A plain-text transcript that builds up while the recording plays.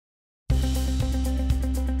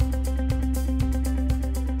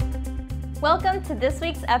Welcome to this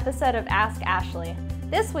week's episode of Ask Ashley.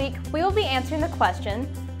 This week, we will be answering the question,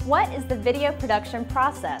 what is the video production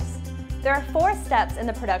process? There are 4 steps in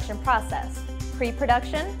the production process: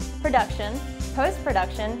 pre-production, production,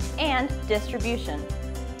 post-production, and distribution.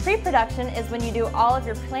 Pre-production is when you do all of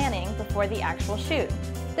your planning before the actual shoot.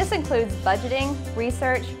 This includes budgeting,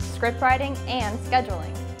 research, script writing, and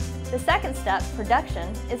scheduling. The second step,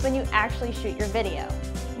 production, is when you actually shoot your video.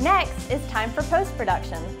 Next is time for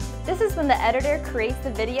post-production. This is when the editor creates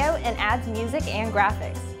the video and adds music and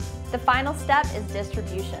graphics. The final step is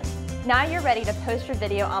distribution. Now you're ready to post your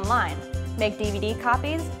video online, make DVD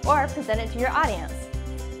copies, or present it to your audience.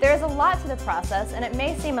 There is a lot to the process and it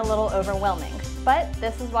may seem a little overwhelming, but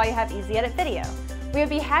this is why you have Easy Edit Video. We would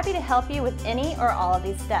be happy to help you with any or all of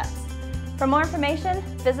these steps. For more information,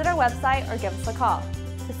 visit our website or give us a call.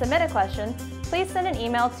 To submit a question, please send an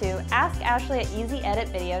email to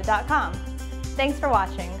askashley@easyeditvideo.com. Thanks for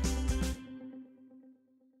watching.